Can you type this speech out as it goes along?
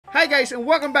Hi guys, and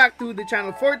welcome back to the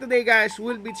channel. For today guys,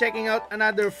 we'll be checking out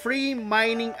another free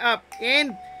mining app,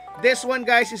 and this one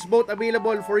guys is both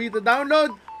available for you to download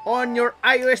on your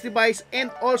iOS device and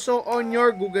also on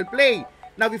your Google Play.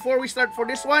 Now before we start for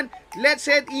this one, let's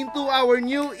head into our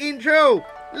new intro.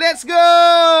 Let's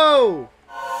go!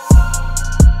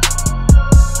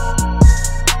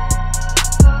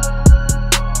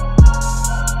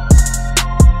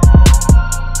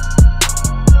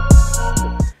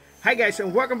 Hi guys,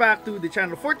 and welcome back to the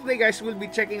channel. For today guys, we'll be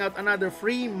checking out another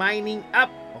free mining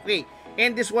app. Okay,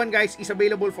 and this one guys is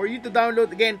available for you to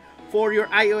download again for your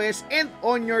iOS and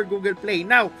on your Google Play.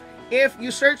 Now, if you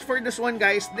search for this one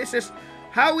guys, this is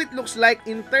how it looks like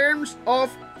in terms of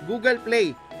Google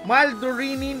Play.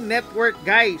 Maldorini Network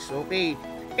guys, okay.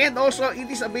 And also,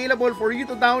 it is available for you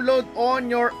to download on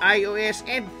your iOS,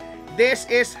 and this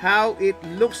is how it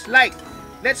looks like.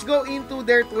 Let's go into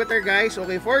their Twitter guys.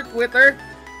 Okay, for Twitter,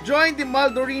 join the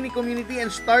Maldorini community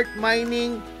and start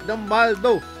mining the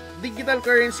Maldo digital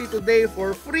currency today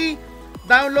for free.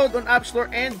 Download on App Store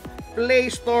and Play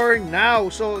Store now.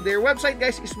 So their website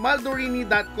guys is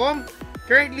maldorini.com.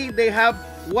 Currently they have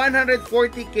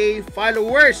 140k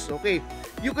followers. Okay,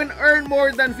 you can earn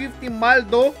more than 50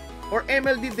 Maldo or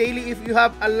MLD daily if you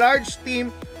have a large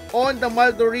team on the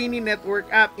Maldorini Network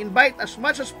app. Invite as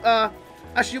much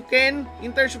as you can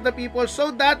in terms of the people so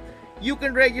that you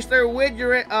can register with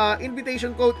your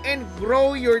invitation code and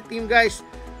grow your team guys.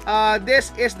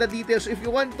 This is the details. If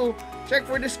you want to check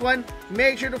for this one,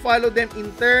 make sure to follow them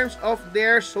in terms of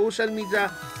their social media,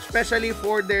 especially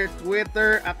for their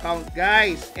Twitter account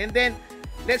guys. And then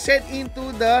let's head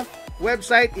into the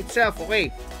website itself.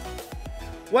 Okay,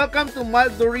 welcome to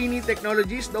Maldorini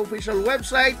Technologies, the official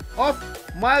website of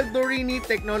Maldorini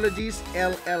Technologies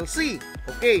LLC.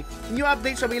 Okay, new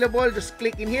updates available. Just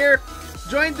click in here.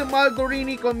 Join the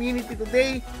Maldorini community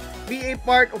today. Be a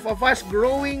part of a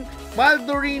fast-growing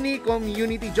Maldorini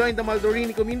community. Join the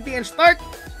Maldorini community and start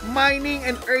mining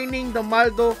and earning the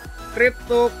Maldo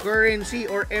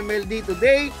cryptocurrency or MLD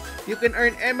today. You can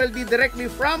earn MLD directly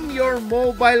from your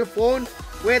mobile phone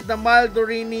with the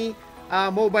Maldorini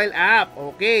mobile app.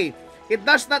 Okay, it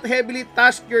does not heavily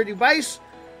task your device,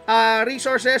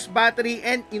 resources, battery,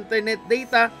 and internet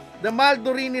data. The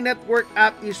Maldorini Network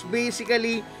app is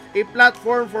basically a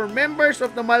platform for members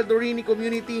of the Maldorini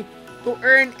community to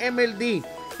earn MLD.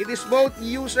 It is both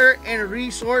user and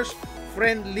resource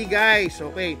friendly guys.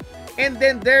 Okay, and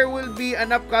then there will be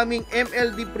an upcoming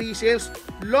MLD pre-sales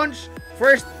launch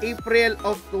 1st April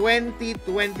of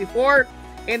 2024.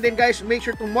 And then guys, make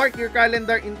sure to mark your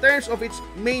calendar in terms of its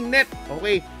mainnet,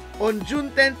 okay, on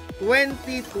June 10th,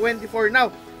 2024.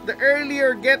 Now, the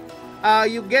earlier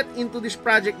you get into this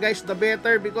project guys, the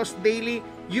better, because daily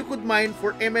you could mine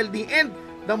for MLD, and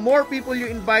the more people you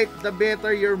invite, the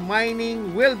better your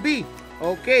mining will be.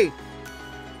 Okay,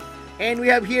 and we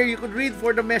have here, you could read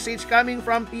for the message coming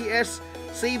from PS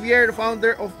Xavier, the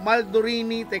founder of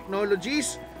Maldorini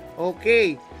Technologies.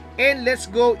 Okay, and let's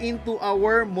go into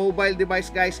our mobile device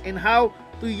guys and how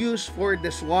to use for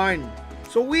this one.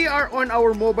 So we are on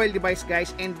our mobile device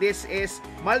guys, and this is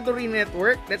Maldorini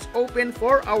Network. Let's open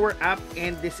for our app,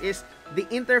 and this is the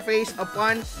interface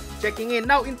upon checking in.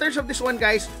 Now in terms of this one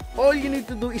guys, all you need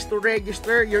to do is to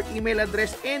register your email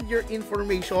address and your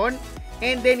information.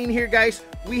 And then in here guys,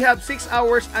 we have 6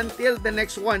 hours until the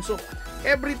next one. So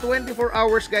every 24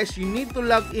 hours guys, you need to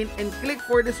log in and click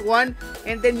for this one,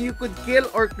 and then you could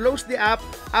kill or close the app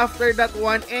after that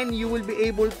one, and you will be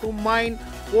able to mine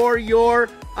for your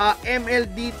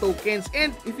MLD tokens.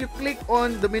 And if you click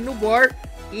on the menu bar,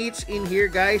 it's in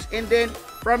here guys, and then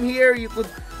from here you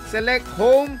could select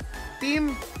home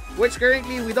team, which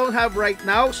currently we don't have right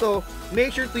now. So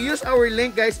make sure to use our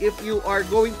link guys if you are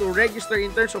going to register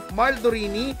in terms of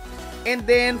Maldorini. And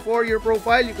then for your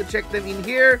profile, you could check them in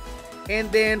here. And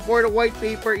then for the white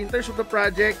paper, in terms of the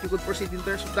project, you could proceed in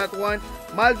terms of that one.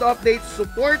 Maldo updates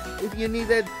support if you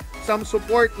needed some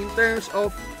support in terms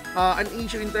of an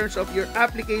issue in terms of your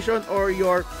application or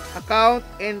your account.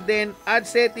 And then ad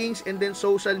settings, and then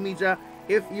social media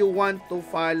if you want to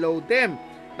follow them.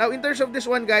 Now in terms of this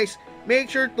one guys, make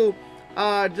sure to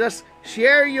just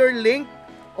share your link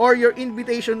or your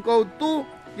invitation code to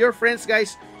your friends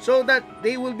guys, so that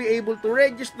they will be able to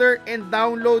register and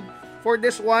download for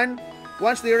this one.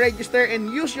 Once they register and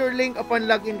use your link upon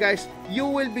login guys, you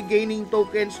will be gaining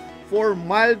tokens for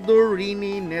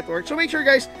Maldorini Network. So make sure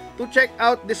guys to check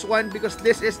out this one, because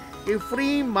this is a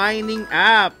free mining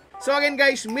app. So again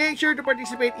guys, make sure to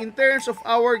participate in terms of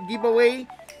our giveaway.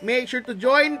 Make sure to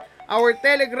join our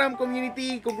Telegram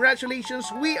community.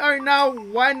 Congratulations, we are now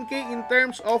 1K in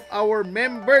terms of our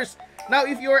members. Now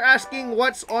if you are asking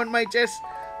what's on my chest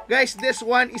Guys, this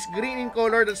one is green in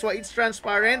color. That's why it's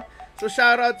transparent. So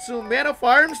shout out to Meta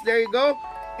Farms. There you go.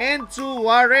 And to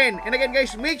Warren. And again,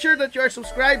 guys, make sure that you are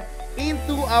subscribed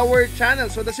into our channel.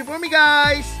 So that's it for me,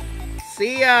 guys.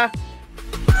 See ya.